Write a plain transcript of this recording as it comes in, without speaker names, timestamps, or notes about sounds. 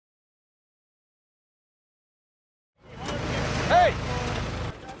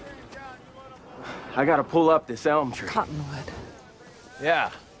I gotta pull up this elm tree. Cottonwood.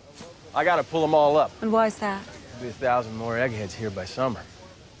 Yeah. I gotta pull them all up. And why is that? There'll be 1,000 more eggheads here by summer.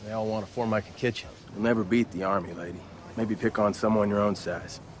 They all want to form like a kitchen. You'll never beat the Army, lady. Maybe pick on someone your own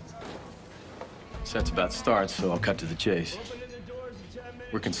size. Set's about to start, so I'll cut to the chase.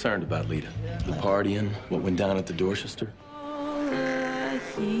 We're concerned about Lita. The partying, what went down at the Dorchester.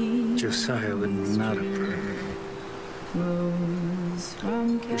 Josiah would not approve.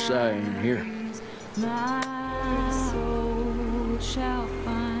 Josiah ain't here.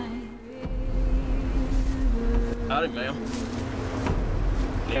 Howdy, ma'am.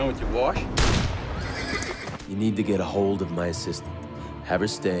 Down with your wash? You need to get a hold of my assistant. Have her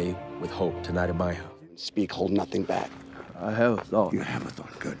stay with Hope tonight at my house. Speak, hold nothing back. I have a thought. You have a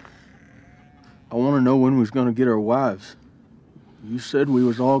thought, good. I want to know when we was gonna get our wives. You said we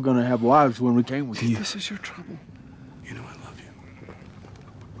was all gonna have wives when we came with you. This is your trouble. You know I love you.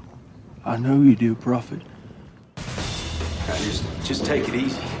 I know you do, Prophet. Now, just take it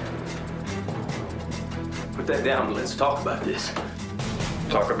easy. Put that down and let's talk about this.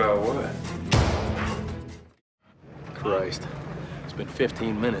 Talk about what? Christ. It's been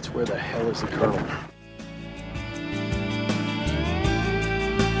 15 minutes. Where the hell is the colonel?